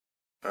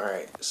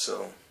Alright,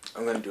 so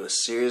I'm going to do a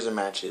series of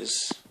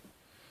matches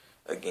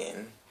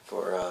again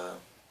for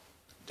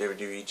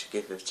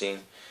WWE2K15.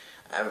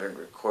 I haven't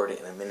recorded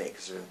in a minute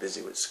because I've been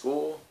busy with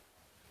school.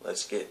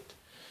 Let's get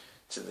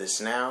to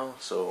this now.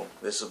 So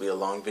this will be a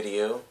long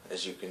video,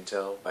 as you can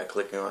tell by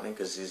clicking on it,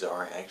 because these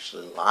aren't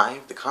actually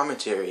live. The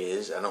commentary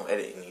is. I don't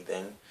edit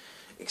anything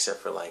except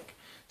for like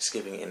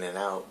skipping in and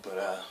out. But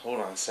hold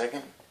on a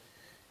second.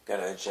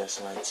 Gotta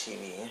adjust my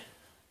TV.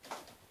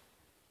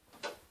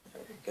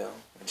 There we go.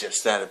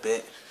 Adjust that a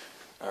bit.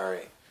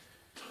 Alright.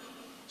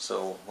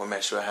 So, what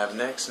match do I have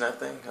next?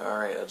 Nothing?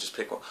 Alright, I'll just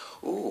pick one.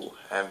 Ooh,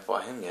 I haven't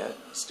fought him yet.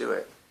 Let's do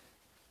it.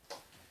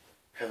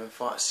 Haven't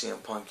fought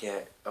CM Punk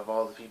yet, of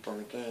all the people in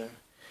the game.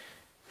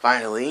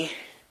 Finally,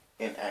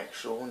 an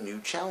actual new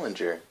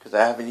challenger. Because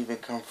I haven't even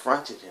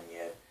confronted him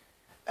yet.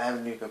 I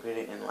haven't even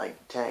competed in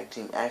like tag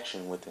team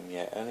action with him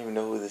yet. I don't even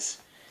know who this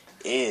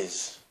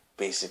is,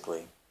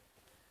 basically.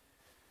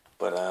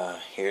 But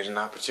here's an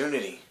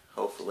opportunity.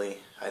 Hopefully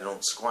I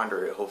don't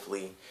squander it.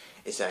 Hopefully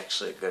it's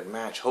actually a good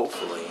match.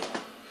 Hopefully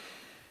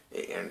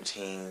it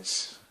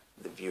entertains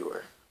the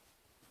viewer.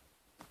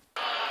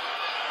 Here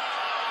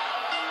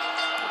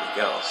we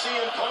go.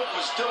 CM Punk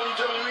was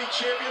WWE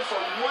champion for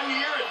 1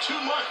 year and 2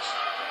 months.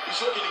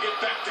 He's looking to get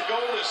back to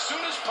gold as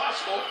soon as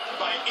possible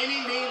by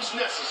any means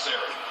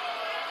necessary.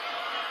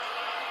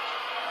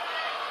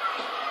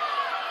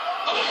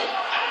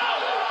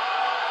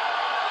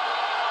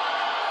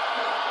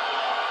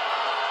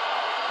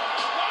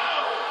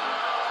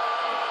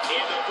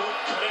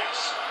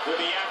 Connects with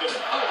the abdomen.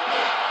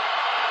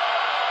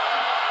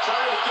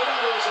 Trying to get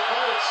under his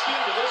opponent's skin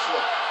to this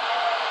one.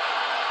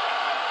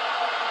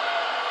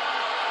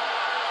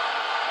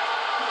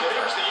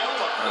 There's the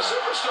elbow. The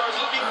superstar is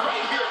looking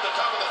great here at the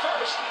top of the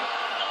first.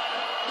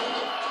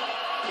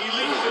 He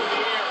leaps into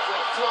the air for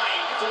a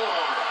flying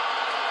forearm.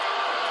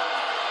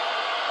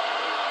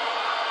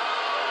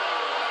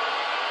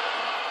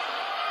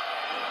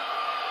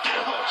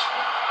 Ouch.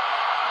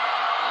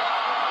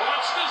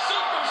 Watch the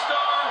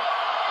superstar.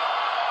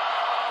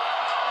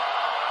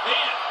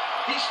 Man,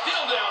 he's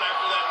still down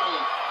after that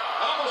move.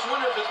 I almost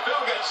wonder if his bell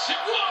got sick.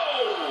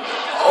 Whoa!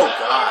 Oh,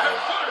 God. A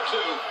foot or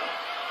two.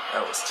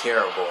 That was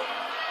terrible.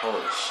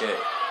 Holy shit.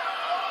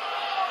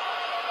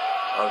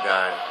 Oh,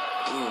 God.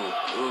 Ooh.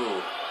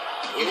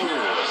 His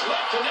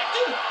leg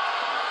connected.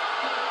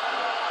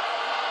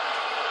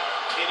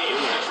 And he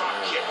hits the drop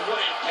kick. What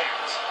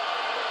impact.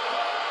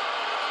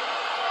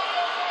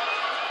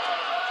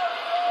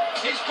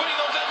 He's putting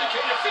those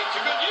educated feet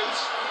to good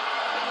use.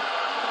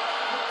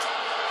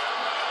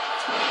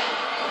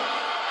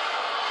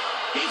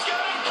 He's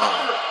got him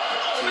covered.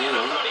 Oh, man,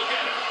 I thought he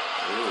had him.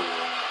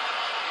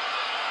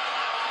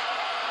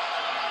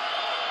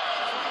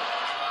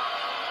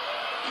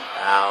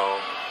 Ow.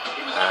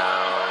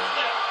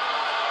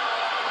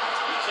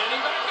 He's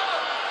heading back up.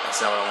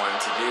 That's not what I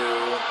wanted to do.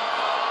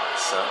 Oh, it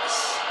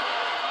sucks.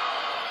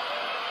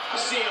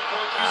 CM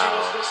Punk using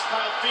those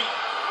wrist-piled feet.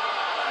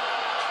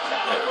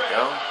 There we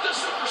go. The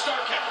superstar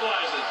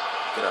capitalizes.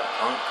 Get up,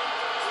 Punk.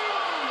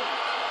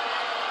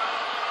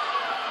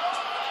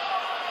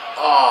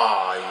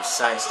 Oh, you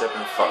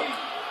sidestepping fuck.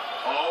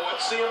 Oh,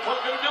 what's CM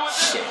Punk gonna do with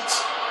this? Shit.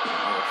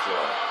 On the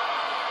floor.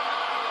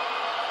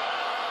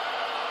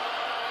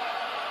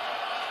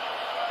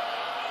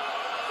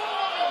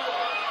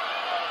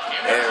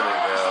 There we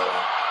go.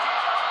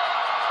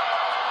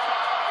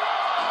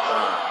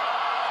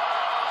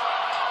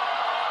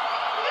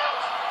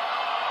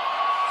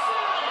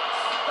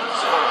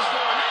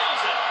 Superstar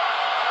nails it.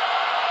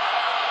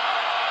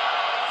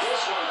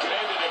 This one could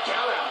end in a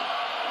countout.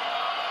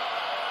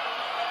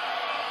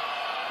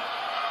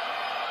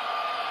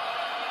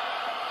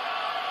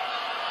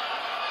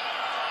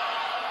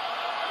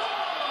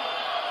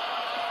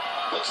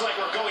 Looks like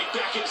we're going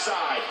back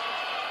inside.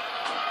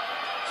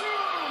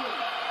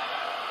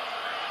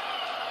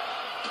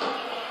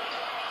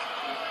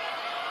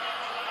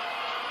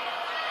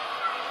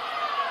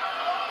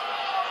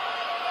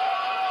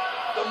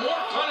 The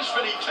more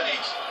punishment he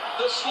takes,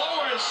 the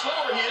slower and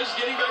slower he is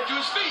getting back to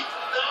his feet.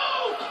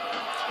 No!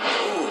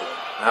 Ooh,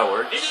 that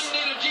works. He didn't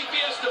need a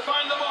GPS to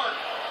find the mark.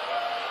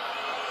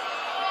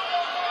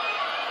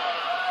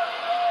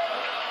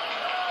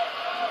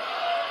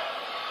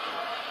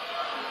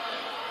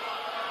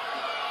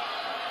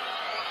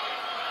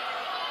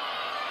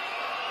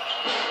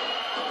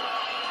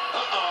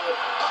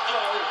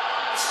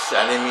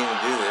 I didn't mean to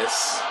do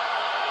this,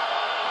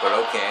 but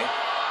okay.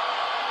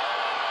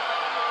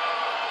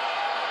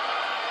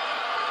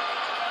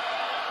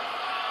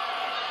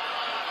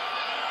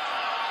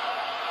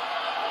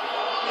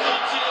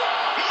 That's it.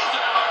 He's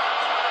out.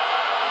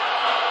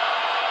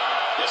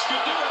 This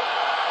could do it.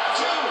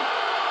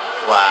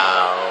 2.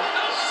 Wow.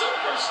 The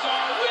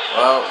superstar wins.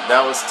 Well,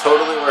 that was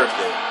totally worth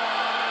it.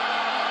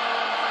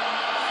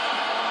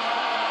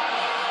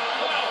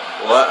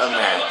 What a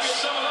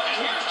match.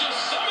 Here's just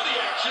some of the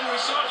action we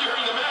saw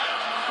during the match.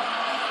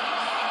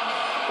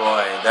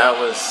 Boy, that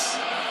was...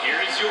 Here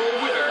is your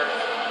winner,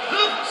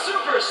 the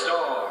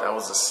superstar. That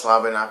was a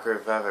slobber knocker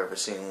if I've ever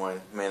seen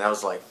one. Man, that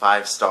was like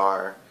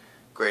 5-star.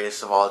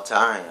 greatest of all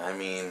time. I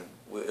mean,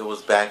 it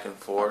was back and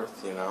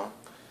forth, you know.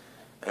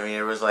 I mean,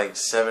 there was like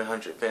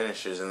 700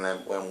 finishers in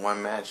that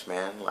one match,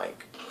 man.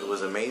 Like, it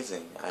was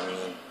amazing. I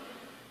mean,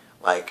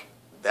 like,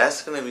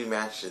 that's gonna be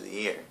match of the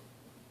year.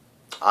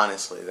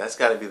 Honestly, that's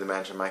got to be the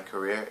match of my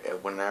career.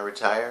 And when I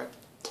retire,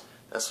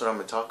 that's what I'm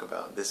gonna talk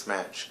about. This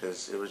match,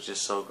 because it was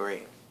just so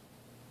great.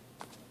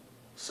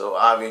 So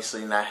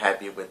obviously, not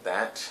happy with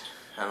that.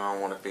 I don't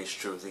want to face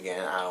Truth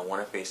again. I don't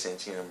want to face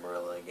Santino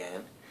Marella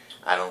again.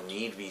 I don't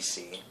need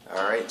VC.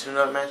 Alright,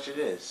 tune-up match it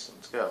is.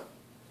 Let's go.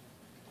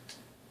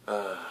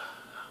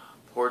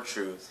 Poor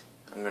Truth.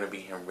 I'm going to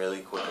beat him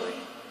really quickly.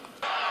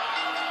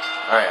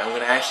 Alright, I'm going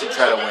to actually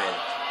try to win.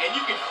 And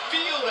you can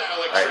feel that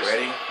electricity. Alright,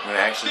 ready? I'm going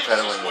to actually try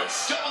to win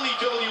this.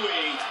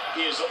 WWE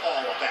is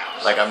all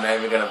about. Like, I'm not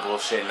even going to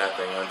bullshit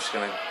nothing. I'm just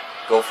going to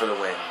go for the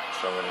win. That's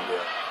what I'm going to do.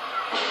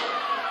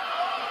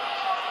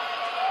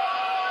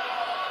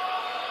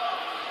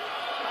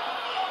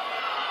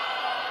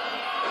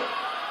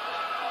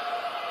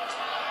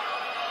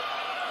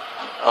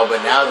 Oh,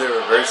 but now they're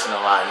reversing a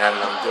lot now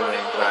that I'm doing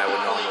what I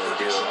would normally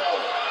do.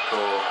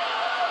 Cool.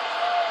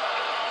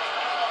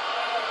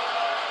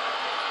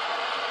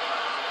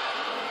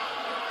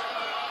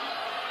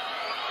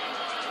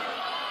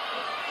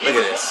 Look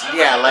at this.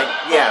 Yeah, like,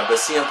 yeah,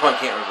 but CM Punk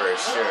can't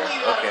reverse. Sure,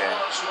 okay.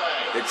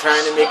 They're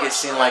trying to make it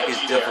seem like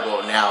it's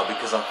difficult now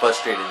because I'm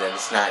frustrated that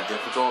it's not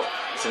difficult.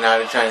 So now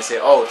they're trying to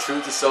say, oh,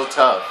 Truth is so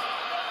tough.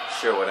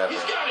 Sure, whatever.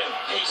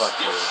 Fuck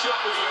you.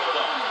 Stupid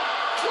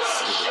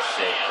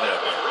shit.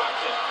 Whatever.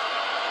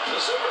 The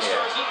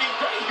superstar's looking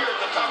great here at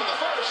the top of the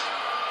first.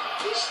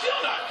 He's still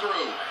not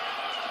through.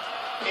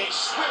 A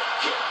swift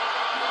kick.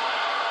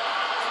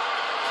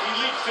 He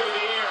leaps through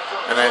the air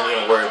for I'm not even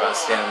going to worry about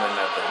stamina or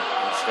nothing.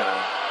 I'm just going to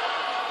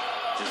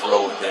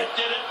roll with it.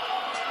 Did it.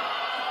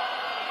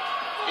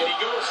 And he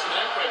goes for the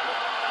neck breaker.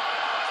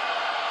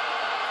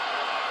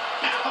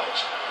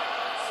 Ouch.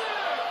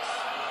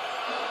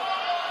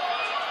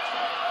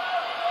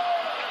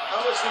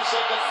 Oh, it seems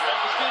like the threat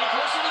is getting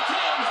closer to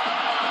 10.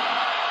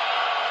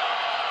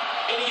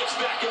 And he gets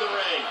back in the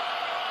ring.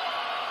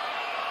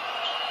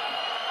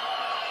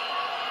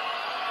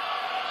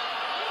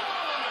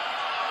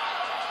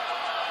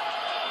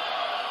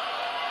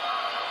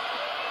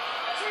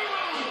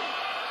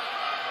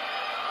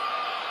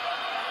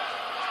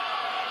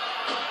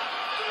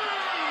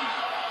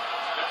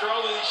 After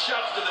all of these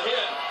shots to the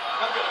head,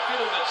 I've got a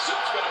feeling that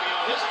Soup's going to be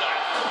on his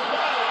diet.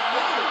 What a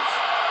move!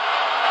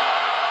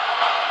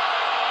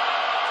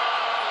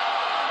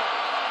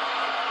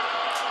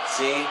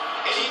 See?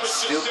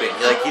 Stupid.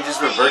 Like, he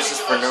just reverses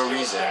for no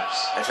reason.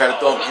 I try to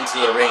throw him into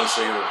the ring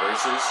so he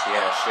reverses.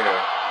 Yeah, sure.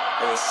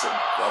 That makes a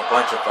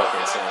bunch of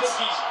fucking sense.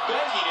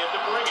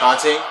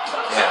 Taunting?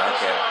 Yeah,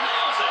 okay.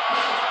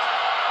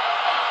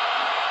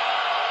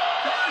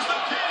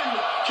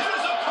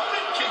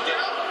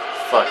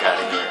 Fuck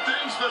out of here.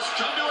 Things must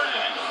come to an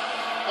end.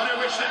 But I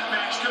wish that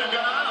match could have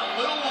gone on a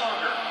little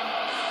longer.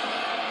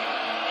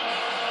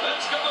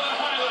 Let's go to the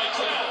highlights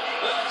now.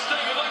 Let's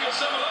take a look at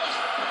some of those.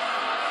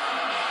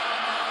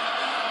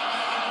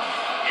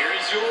 Here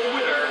is your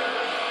winner,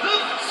 the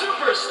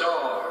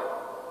Superstar.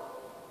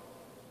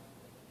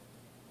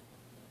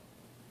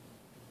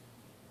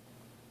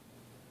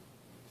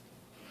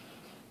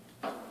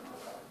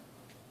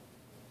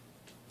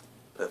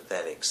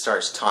 Pathetic.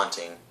 Starts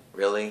taunting.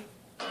 Really?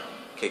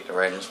 Kicked him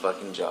right in his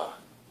fucking jaw.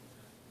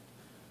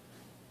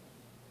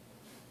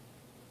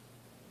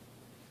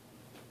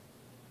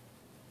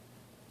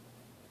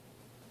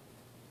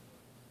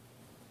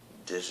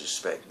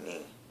 Disrespect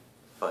me.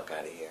 Fuck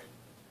out of here.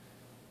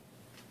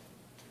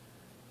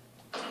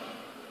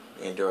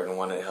 Me and Jordan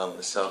wanted to Hell in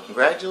a Cell.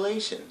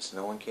 Congratulations.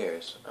 No one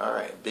cares.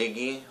 Alright, Big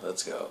E,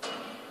 let's go.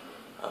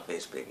 I'll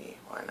face Big E.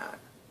 Why not?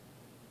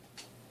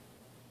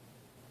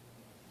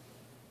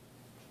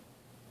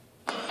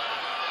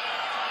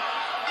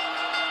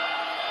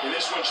 And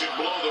this one should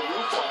blow the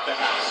roof off the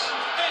house.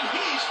 And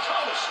he's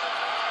toast.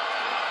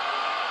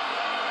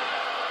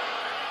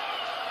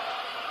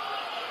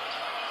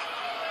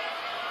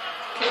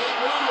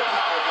 Brutal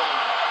powerbomb.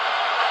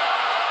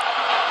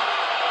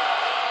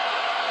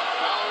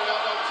 Powering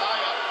up on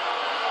tie-up.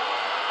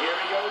 Here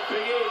we go,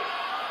 Big E.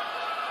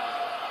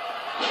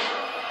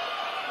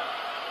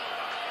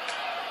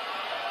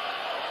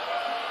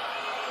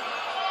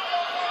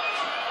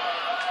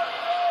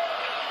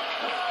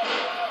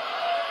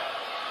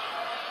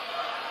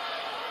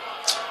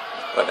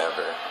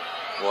 Whatever.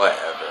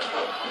 Whatever.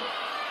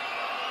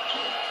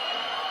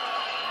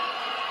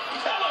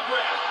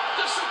 Telegraph.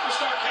 The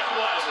Superstar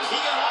capitalizes. He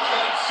got off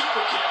that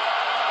super kick.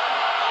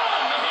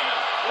 Oh, man.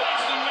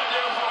 Langston went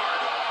down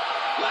hard.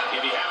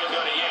 If you haven't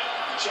done it yet,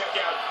 check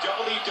out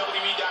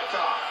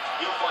WWE.com.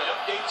 You'll find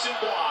updates and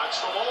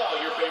blogs from all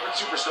your favorite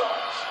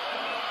superstars.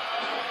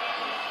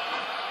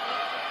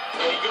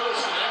 And he goes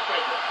to the neck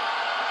breaker.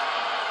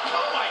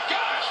 Oh, my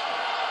gosh.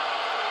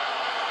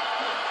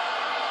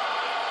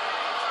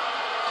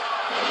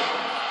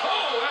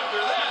 Oh,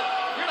 after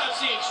that, you're not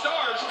seeing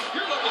stars,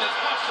 you're looking at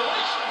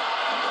constellations.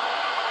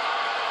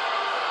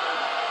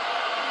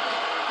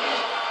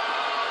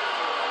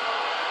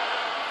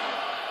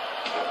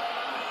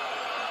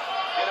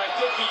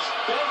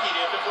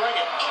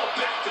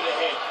 back to the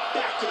head,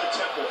 back to the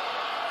temple.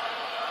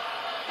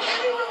 And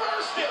he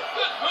reversed it.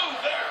 Good move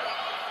there.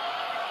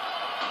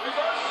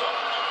 Reversal.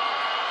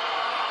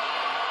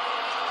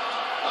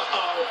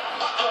 Uh-oh.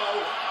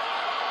 Uh-oh.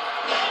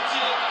 That's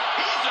it.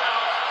 He's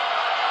out.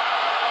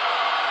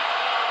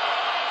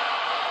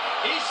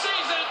 He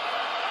sees it.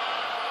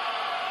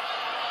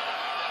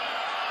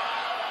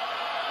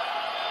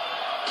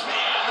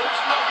 Man,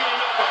 there's no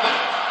getting up on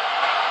that.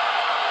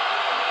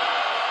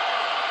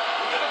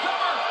 We got a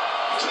cover.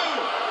 2.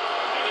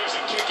 And there's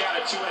a kick out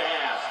at 2.5.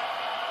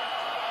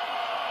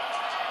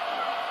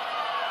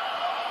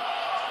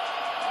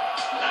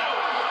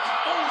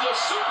 The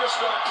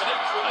superstar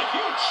connects with a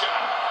huge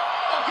shot.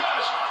 Oh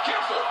gosh,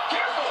 careful,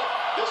 careful.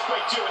 This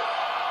might do it.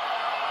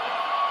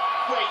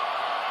 Wait.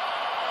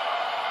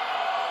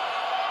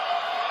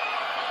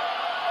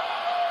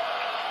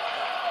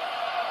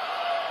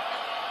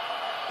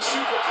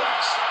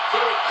 Superplex,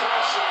 very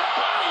crashing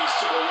bodies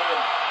to the win.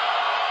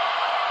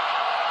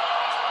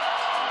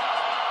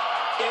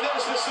 And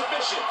there's the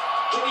submission.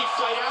 Can he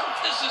fight out?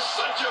 This is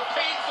such a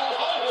painful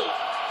hold.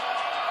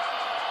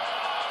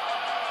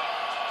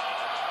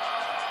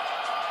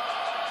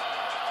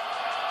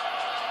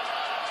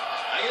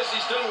 I guess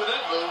he's done with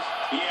that move.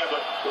 Yeah,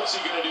 but what's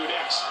he going to do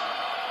next?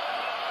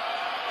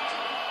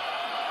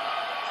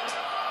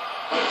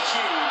 That's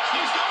huge.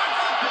 He's going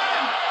for the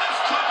pin. This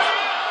could be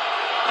it.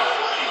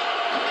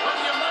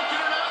 Whether you like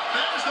it or not,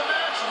 there's the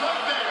match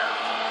right there.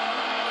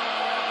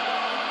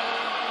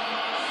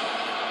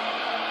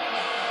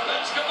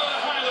 Let's go to the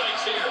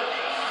highlights here.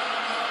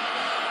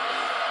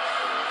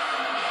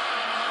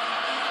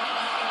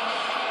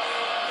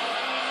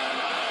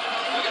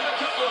 We got a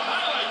couple of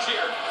highlights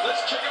here.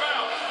 Let's check them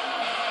out.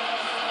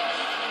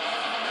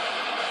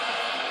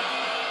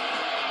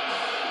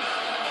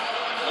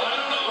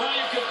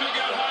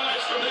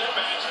 From that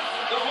match,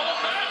 the whole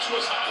match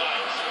was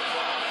highlights.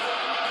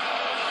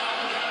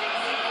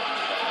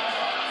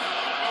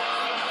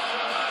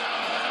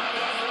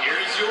 Here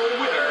is your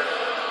winner,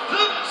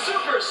 the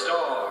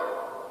Superstar.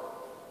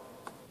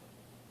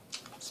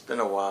 It's been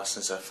a while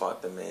since I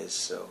fought The Miz,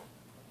 so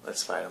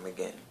let's fight him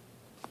again.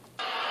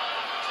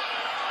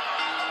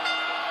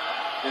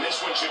 And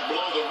this one should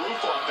blow the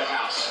roof off the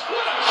house.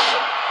 What a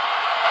shot!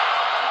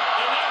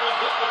 And that one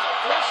hit with the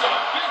force of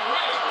a big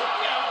rig.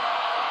 Yeah.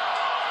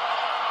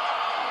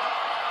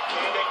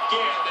 And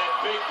again, that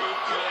big boot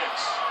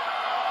connects.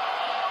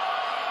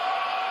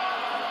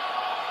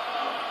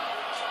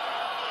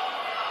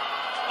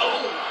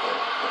 Oh!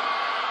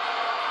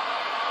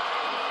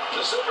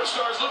 The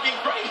Superstar's looking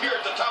great here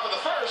at the top of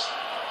the first.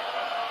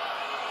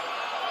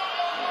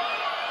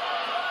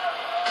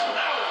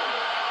 Ow!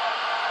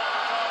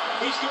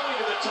 He's going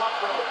to the top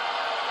rope.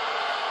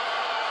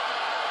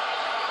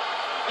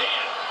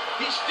 Man,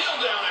 he's still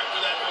down after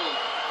that move.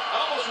 I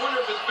almost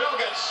wonder if his bell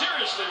got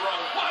seriously wrong.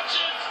 Watch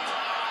it!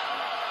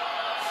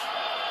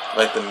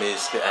 Like The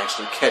Miz could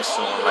actually catch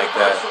someone like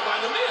that.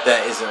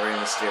 That isn't Rey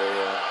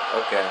Mysterio.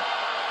 Okay.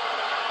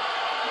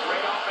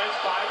 Great offense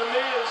by The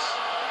Miz.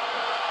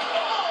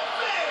 Oh,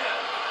 man!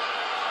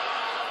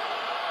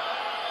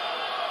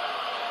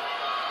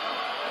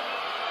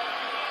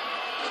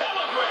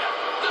 Telegram.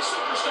 The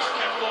Superstar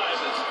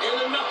capitalizes. And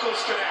the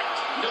knuckles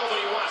connect.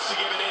 Nobody wants to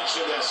give an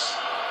inch in this.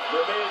 The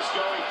Miz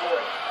going for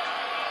it.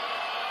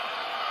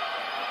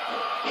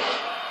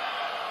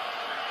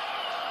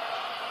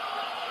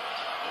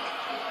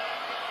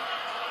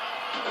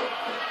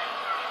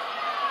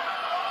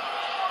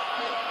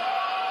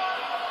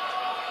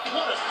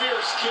 What a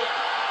fierce kick.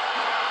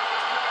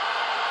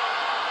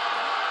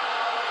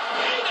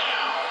 Hey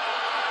now.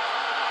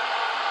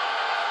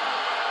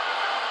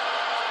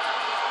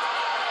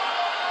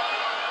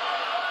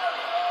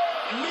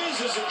 Miz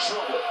is in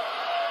trouble.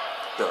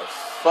 The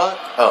fuck?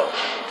 Oh.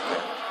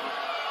 Okay.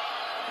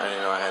 I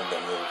didn't know I had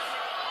that move.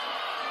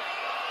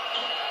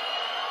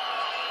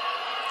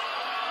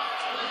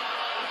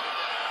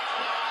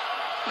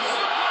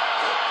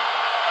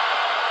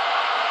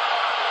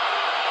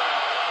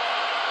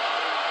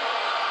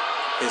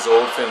 His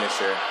old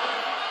finisher.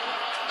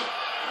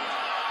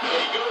 There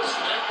he goes,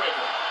 the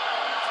neckbreaker.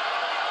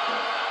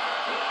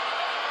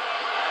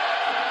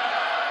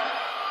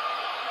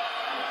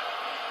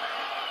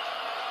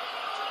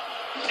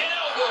 An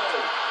elbow.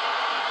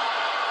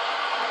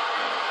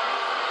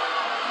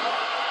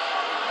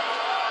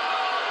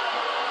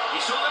 He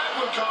saw that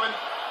one coming.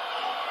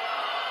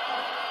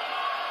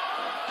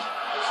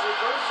 This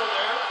reversal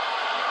there.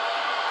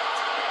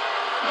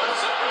 The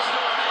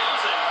Superstar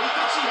nails it. He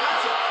thinks he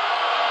has it.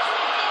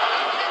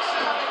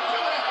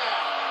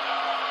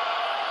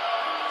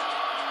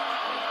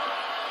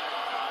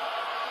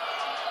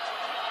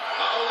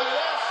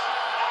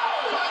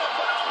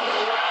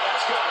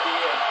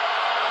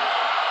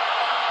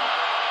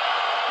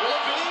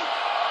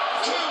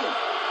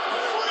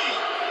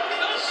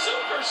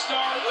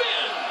 Superstar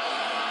wins.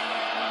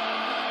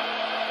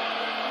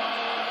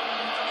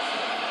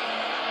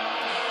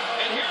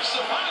 And here's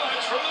some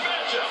highlights from the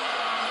matchup.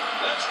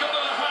 Let's go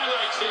to the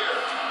highlights here.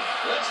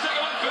 Let's take a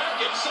look back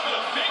at some of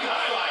the big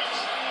highlights.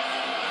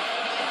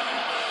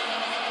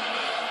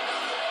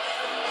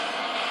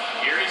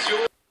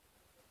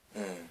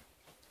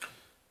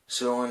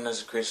 Someone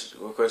has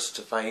requested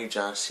to fight you.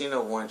 John Cena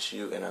wants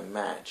you in a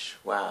match.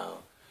 Wow.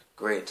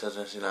 Great. Tells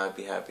John Cena I'd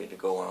be happy to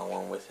go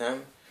one-on-one with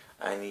him.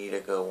 I need a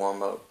good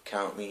warm-up.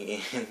 Count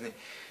me in.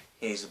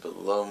 He's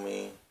below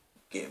me.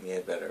 Get me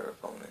a better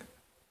opponent.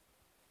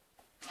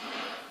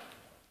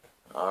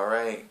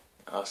 Alright.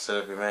 I'll set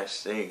up your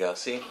match. There you go.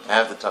 See? I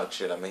have to talk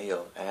shit. I'm a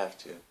heel. I have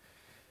to.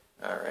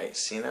 Alright,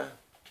 Cena.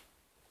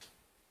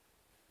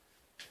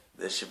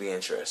 This should be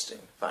interesting.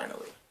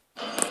 Finally.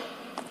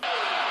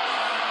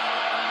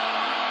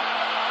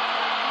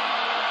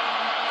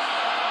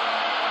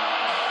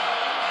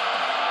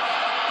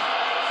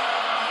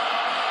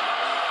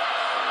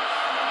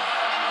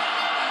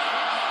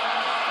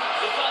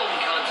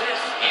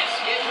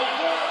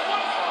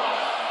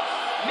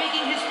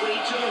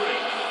 To the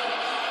ring,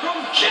 from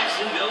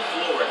Jacksonville,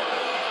 Florida,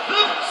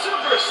 the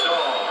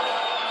Superstar.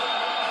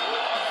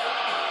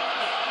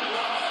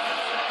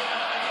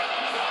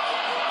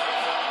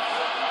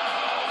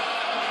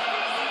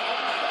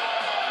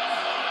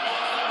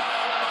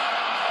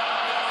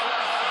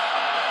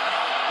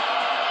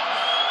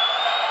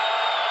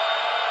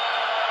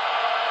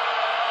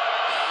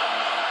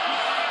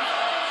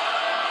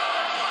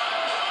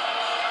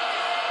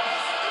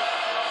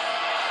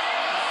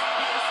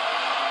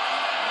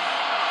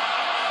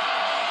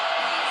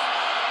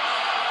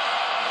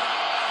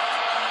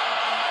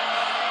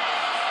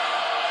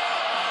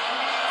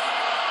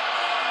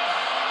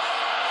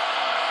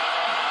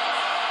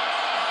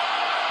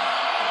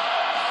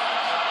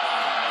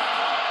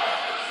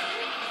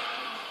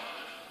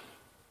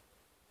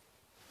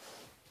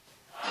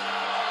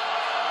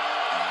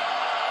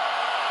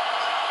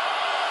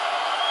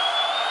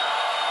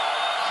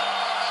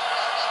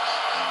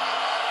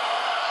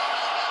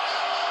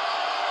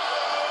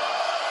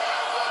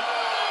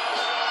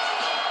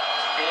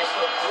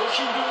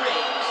 Approaching the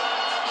ring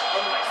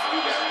from West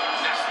Newbury,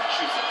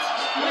 Massachusetts,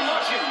 weighing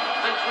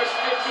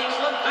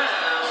 251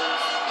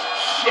 pounds,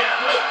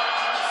 John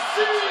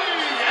Cena.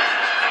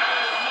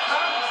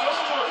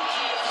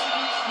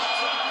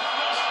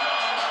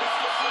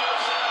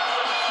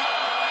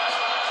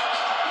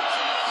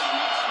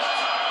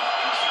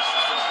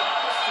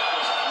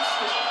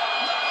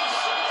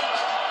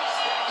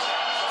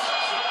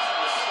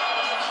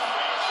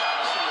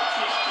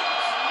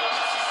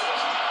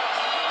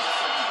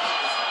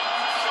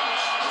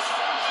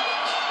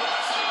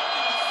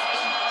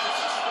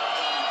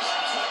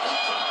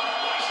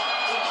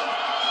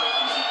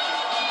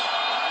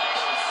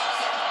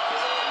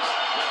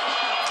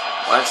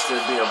 Watch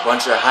there be a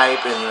bunch of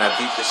hype and then I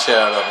beat the shit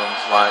out of them.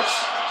 Watch.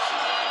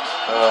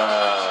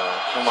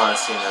 Come on,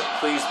 Cena.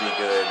 Please be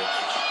good.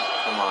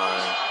 Come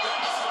on.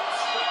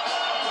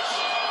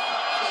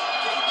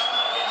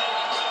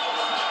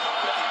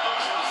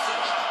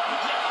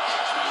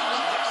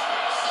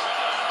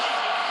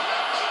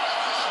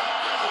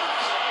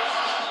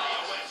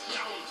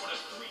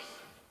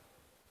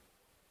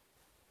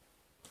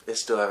 They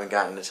still haven't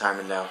gotten the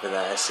timing down for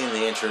that. I've seen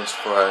the entrance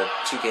for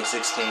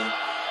 2K16.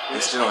 They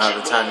still don't have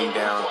the timing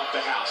down.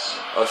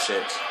 Oh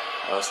shit.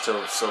 That was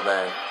still so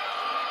bad.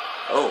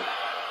 Oh.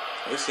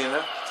 You seen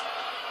that?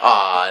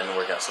 Ah, it didn't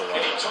work out so well.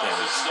 And he tosses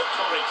the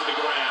opponent to the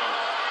ground.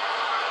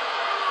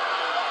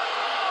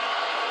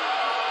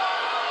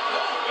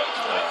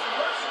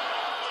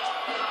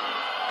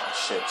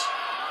 Shit.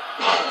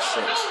 Oh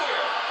shit.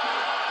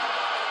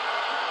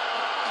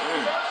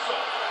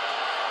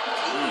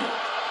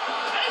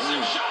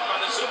 Shot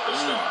by the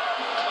Superstar.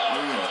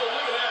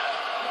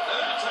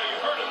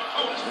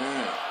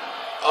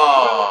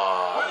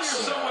 Whether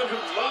you're someone who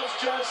loves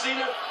John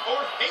Cena or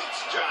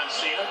hates John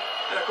Cena,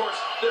 and of course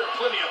there are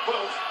plenty of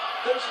both,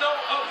 there's no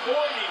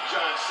avoiding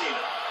John Cena.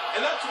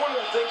 And that's one of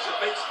the things that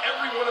makes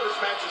every one of his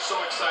matches so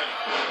exciting.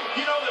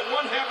 You know that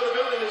one half of the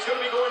building is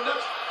going to be going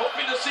nuts,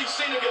 hoping to see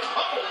Cena get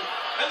pummeled,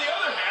 and the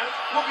other half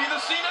will be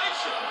the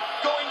C-Nation,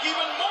 going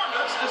even more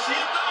nuts to see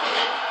it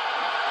dominate.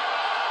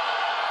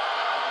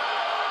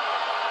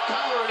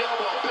 Power and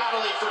elbow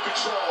battling for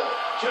control.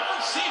 John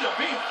Cena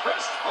being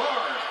pressed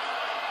hard.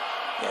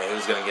 Yeah, he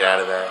was gonna get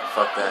out of that.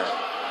 Fuck that.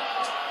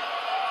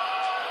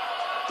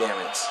 Damn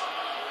it.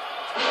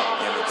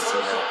 Damn it,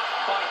 Cena.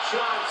 By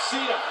John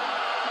Cena.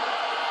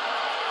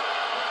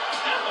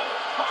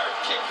 Hard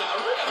kick to the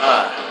ribs.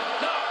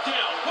 Knocked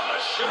down. What a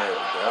shot. There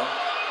we go.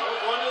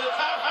 One to the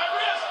top. High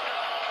risk.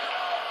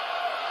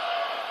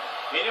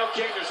 You know,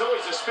 King, there's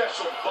always a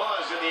special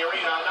buzz in the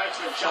arena on nights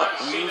when John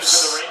Cena's in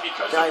the ring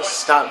because guys,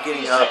 stop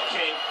getting up.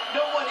 King.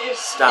 No one is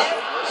Stop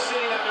ever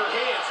sitting on their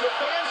hands. The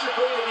fans are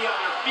going to be on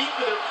their feet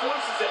with their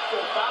voices at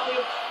full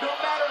volume, no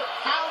matter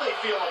how they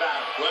feel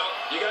about it. Well,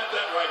 you got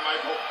that right,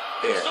 Michael.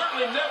 Here. It's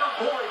certainly never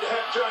boring to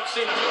have John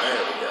Cena play.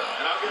 There we go.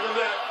 And I'll give him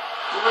that.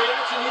 The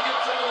reaction he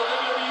gets out of the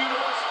WWE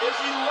Universe is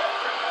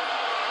electric.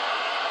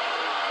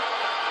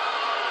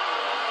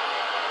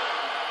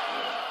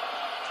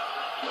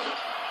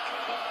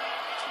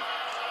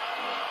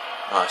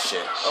 Oh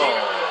shit. Oh.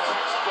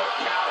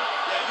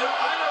 Yeah,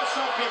 I know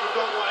some people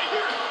don't want to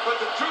hear it, but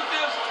the truth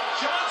is,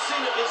 John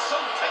Cena is so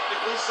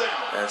technically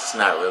sound. That's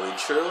not really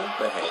true,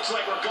 but hey. Looks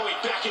like we're going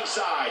back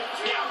inside.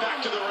 Now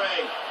back to the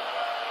ring.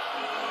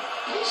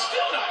 He's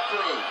still not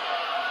through.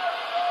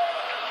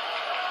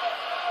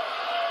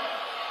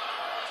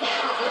 What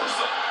a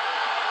reversal.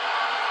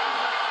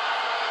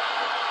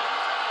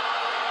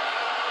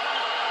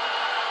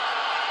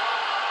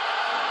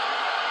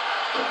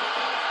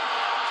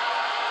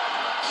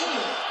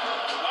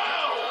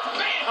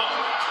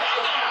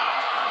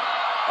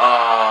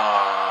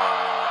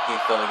 He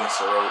fell against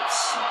the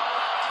ropes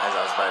as I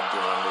was about to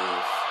do my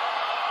move.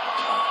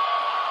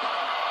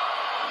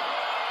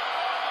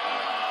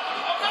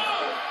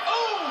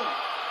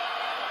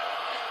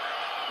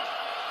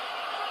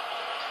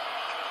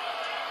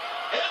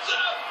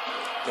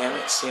 Damn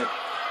it, see,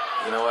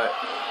 you know what?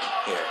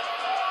 Here.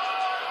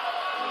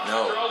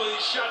 No. After all of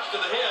these shots to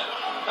the head,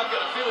 I've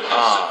got a feeling this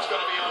suit's going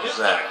to be on his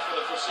back for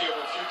the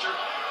foreseeable future.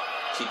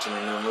 Teaching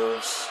me new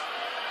moves.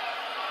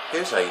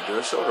 Here's how you do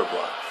a shoulder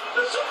block.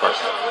 The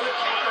superstar with a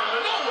counter out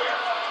of nowhere.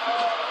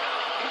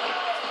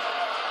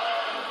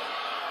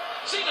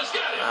 Cena's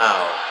got him.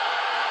 Ow.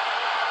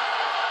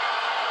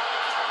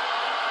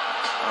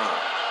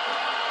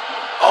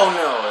 Oh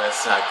no,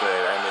 that's not good.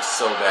 I missed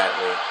so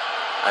badly.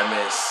 I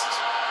missed.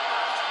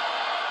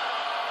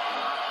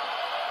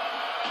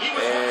 There we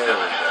go.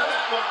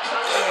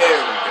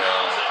 There we go.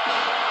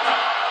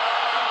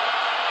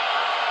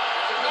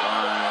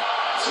 1,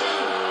 2,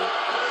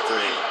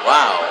 3.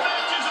 Wow.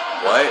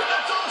 What?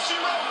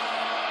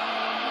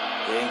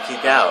 He didn't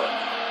kick out.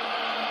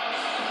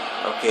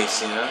 Okay,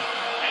 Cena. The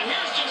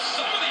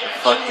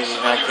fuck did he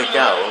not kick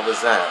out? What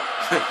was that?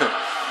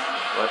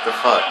 What the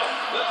fuck?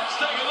 Let's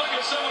take a look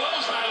at some of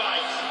those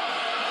highlights.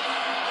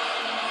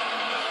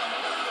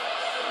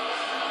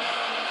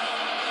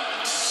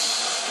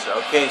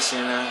 Okay,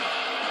 Cena.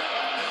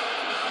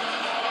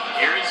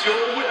 Here is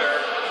your winner,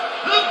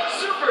 the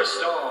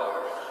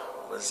Superstar.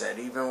 Was that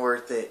even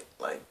worth it?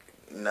 Like,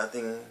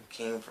 nothing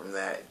came from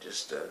that.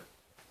 Just a...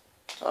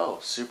 Oh,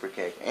 super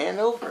kick. And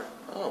over.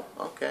 Oh,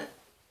 okay.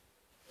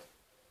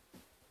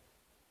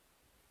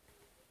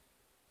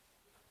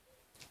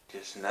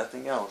 Just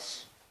nothing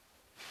else.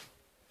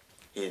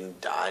 He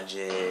didn't dodge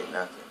it,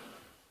 nothing.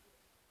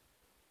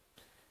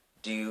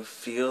 Do you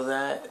feel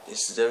that?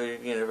 Is the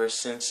WWE Universe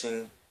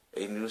sensing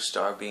a new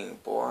star being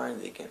born?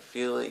 They can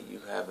feel it.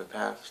 You have a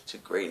path to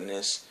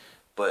greatness,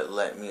 but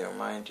let me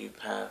remind you,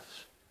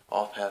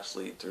 all paths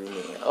lead through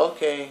me.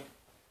 Okay,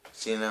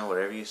 Cena,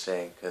 whatever you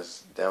say,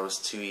 because that was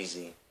too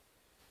easy.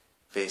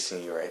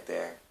 Facing you right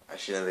there. I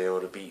shouldn't be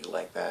able to beat you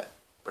like that,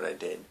 but I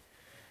did.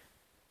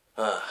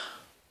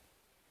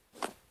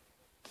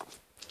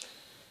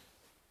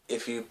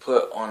 If you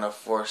put on a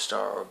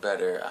 4-star or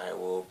better, I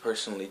will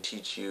personally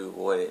teach you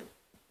what it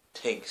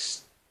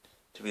takes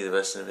to be the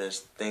best in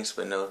this. Thanks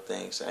but no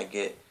thanks. I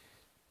get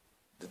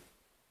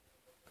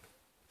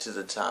to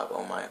the top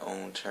on my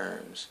own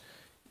terms.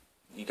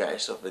 You got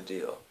yourself a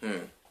deal.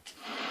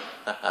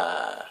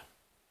 Haha.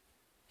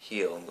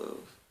 Heel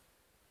move.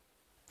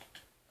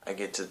 I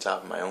get to the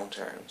top of my own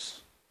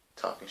terms.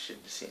 Talking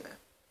shit to Cena.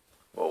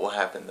 What will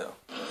happen though?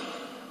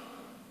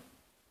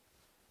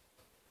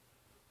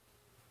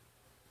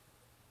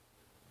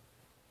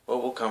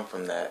 What will come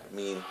from that?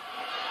 Me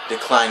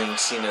declining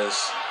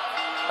Cena's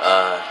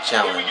challenge.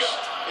 Here we go.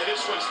 And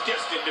this one's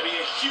destined to be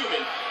a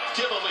human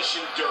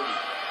demolition derby.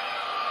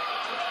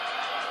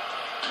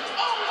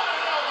 Oh, what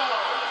an elbow!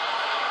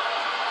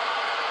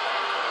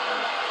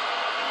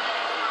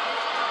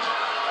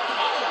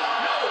 Oh,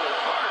 no.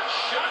 Hard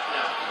shot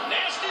now.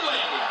 Nasty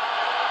landing.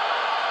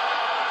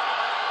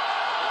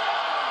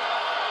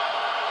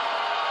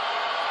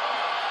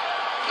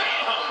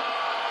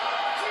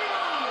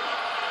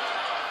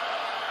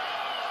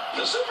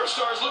 The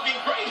Superstar is looking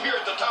great here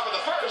at the top of the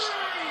first.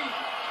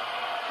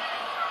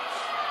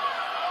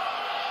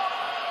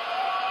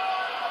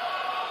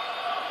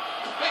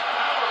 Big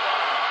power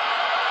bomb.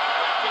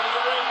 Back into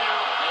the ring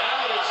now.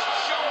 Now it is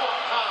show-off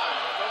time.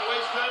 Don't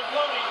waste time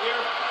floating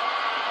here.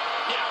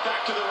 Yeah,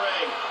 back to the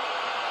ring.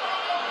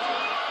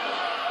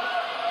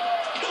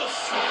 Oof,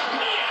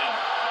 man.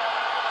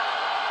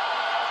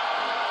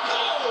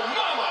 Oh,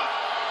 mama.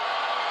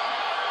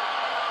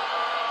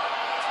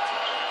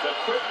 The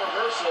quick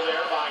reversal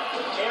there by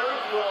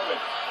Eric Rowan.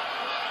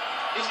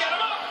 He's got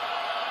him up.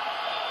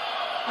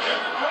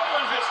 Eric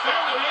Rowan has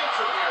found an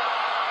answer here.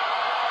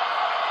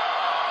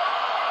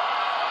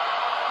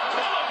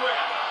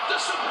 Telegraph. The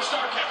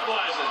Superstar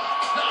capitalizes.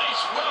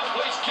 Nice,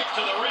 well-placed kick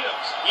to the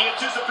ribs. He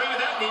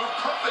anticipated that move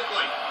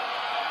perfectly.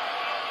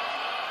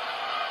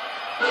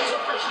 The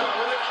Superstar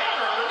with a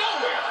counter out of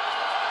nowhere.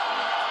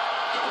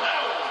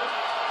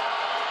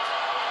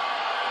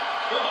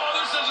 Oh,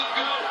 this isn't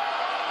good.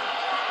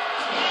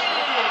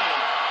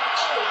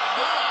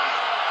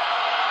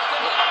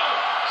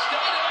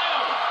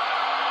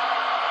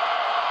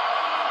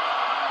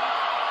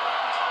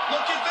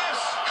 Look at this.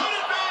 Could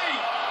it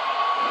be?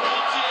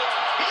 That's it.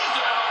 He's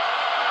out.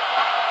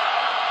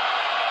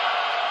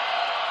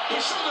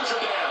 His shoulders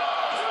are down.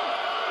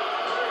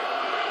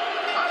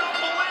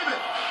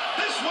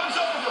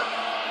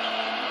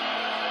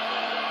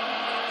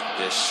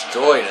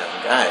 destroyed him.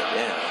 God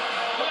damn.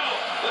 Well,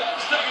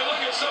 let's take a look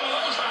at some of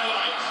those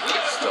highlights.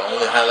 It's the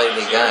only highlight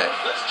they got.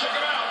 Let's check them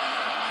out.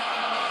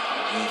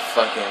 He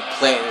fucking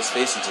planted his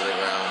face into the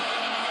ground.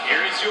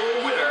 Here is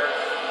your winner,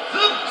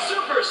 the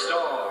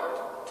Superstar.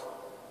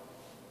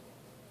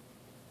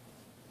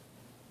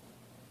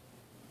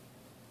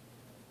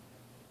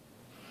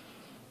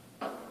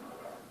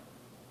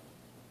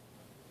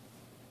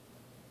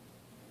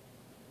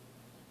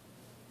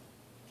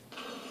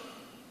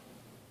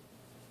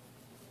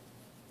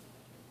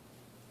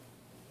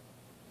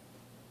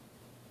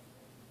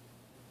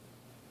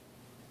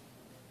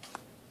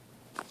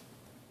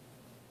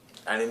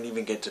 I didn't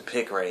even get to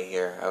pick right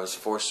here. I was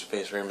forced to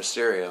face Rey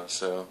Mysterio,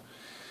 so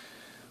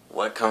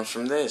what comes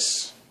from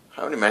this?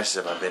 How many matches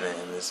have I been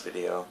in this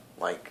video?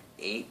 Like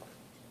 8?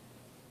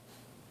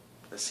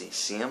 Let's see,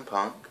 CM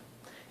Punk,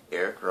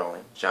 Eric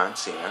Rowan, John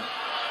Cena,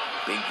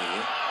 Big E.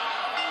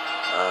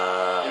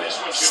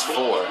 It's 4. I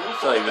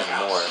feel like there's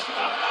more.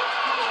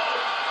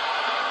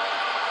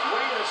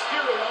 Rey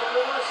Mysterio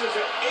reverses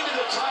it into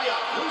the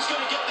tie-up. Who's going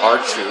to get the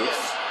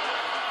R-Truth.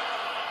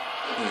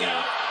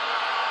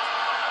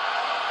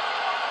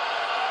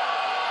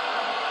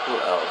 Who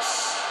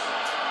else?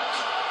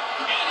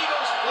 And he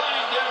goes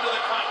flying down to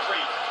the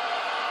concrete.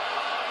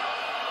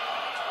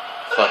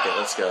 Fuck it,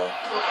 let's go. Oh!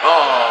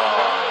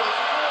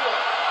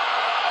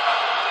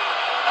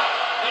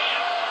 Man,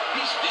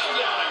 he's still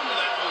down after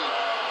that move.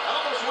 I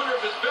almost wonder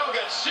if his bell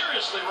got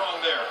seriously wrong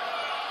there.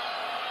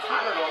 I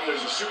don't know if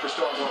there's a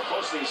superstar more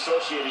closely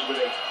associated with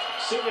a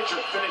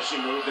signature finishing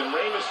move than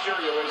Rey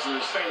Mysterio is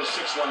with his famous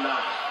 619.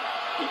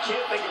 You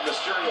can't think of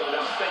Mysterio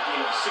without thinking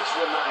of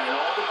 619 and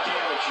all the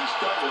damage he's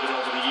done with it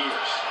over the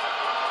years.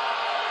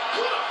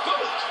 What a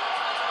boot!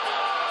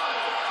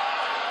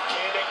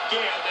 And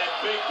again, that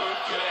big boot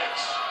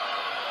connects.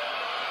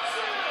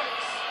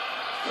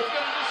 He's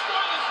going to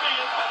destroy this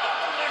man.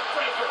 Another neck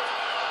breaker.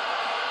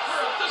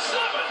 We're up to 7.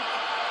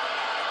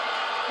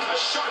 A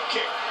sharp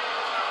kick.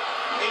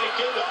 And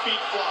again, the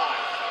feet fly.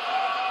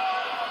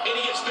 And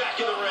he gets back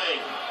in the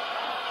ring.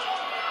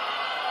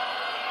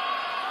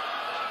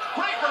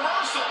 Great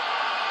reversal.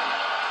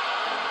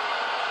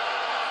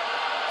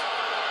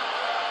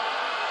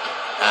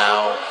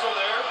 Ow. Reversal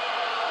there.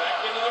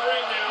 Back into the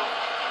ring now.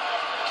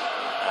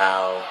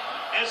 Ow.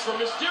 As for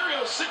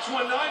Mysterio's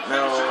 619 No.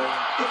 finisher,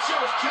 it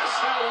shows just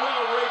how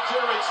well Rey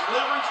generates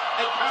leverage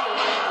and power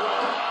on the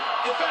rope.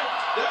 In fact,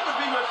 that would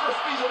be my first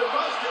piece of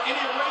advice to any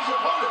of Rey's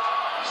opponents.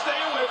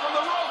 Stay away from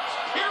the ropes,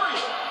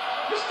 period.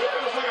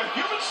 Mysterio's like a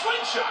human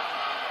slingshot.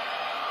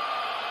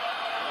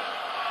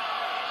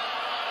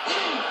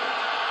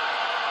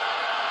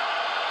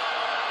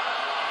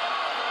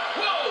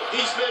 Whoa,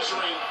 he's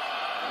measuring.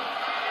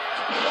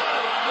 What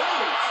a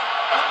move.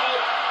 Uh-oh,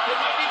 it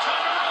might be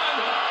time to run.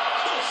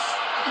 Oof,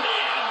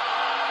 man.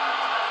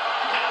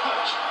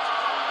 Ouch.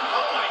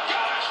 Oh, my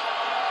gosh.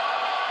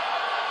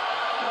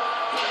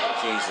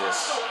 Jesus.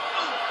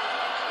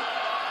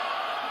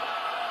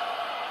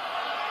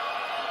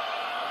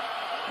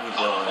 What are you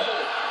doing?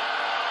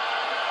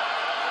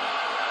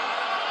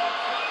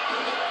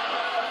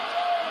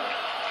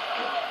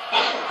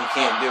 He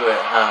can't do it,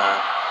 huh?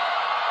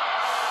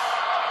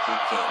 He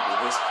can't do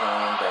his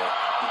comeback.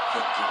 He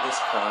can't do his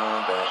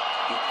comeback.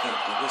 He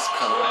can't do his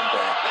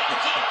comeback.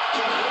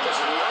 What does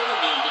Rey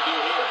need to do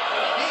here?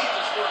 He needs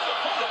to score his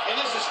opponent, and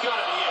this has got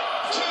to be it.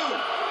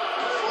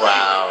 2.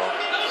 Wow.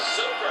 The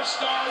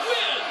Superstar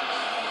wins.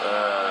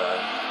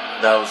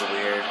 That was a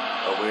weird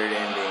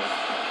ending.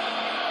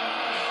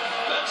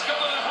 Let's go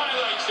to the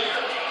highlights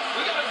here.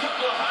 We got a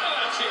couple of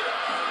highlights here.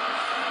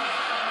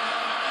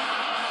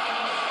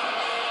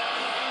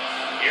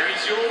 Here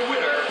is your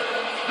winner,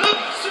 the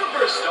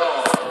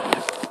Superstar.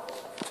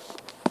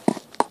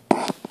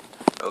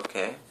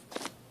 Okay.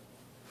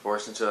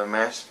 Forced into a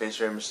match to face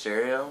Rey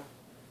Mysterio.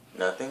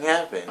 Nothing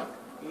happened.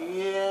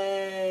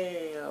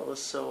 Yay! That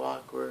was so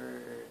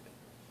awkward.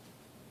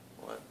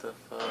 What the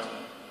fuck?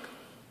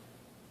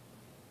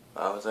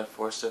 Why was I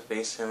forced to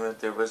face him if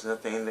there was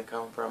nothing to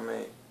come from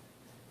it?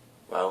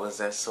 Why was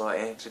that so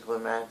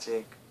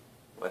anticlimactic?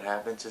 What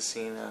happened to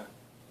Cena?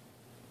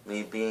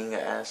 Me being an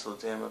asshole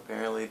to him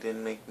apparently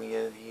didn't make me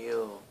a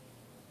heel.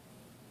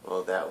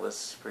 Well, that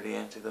was pretty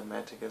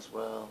anticlimactic as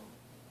well.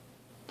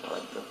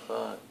 What the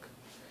fuck?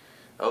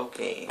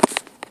 Okay.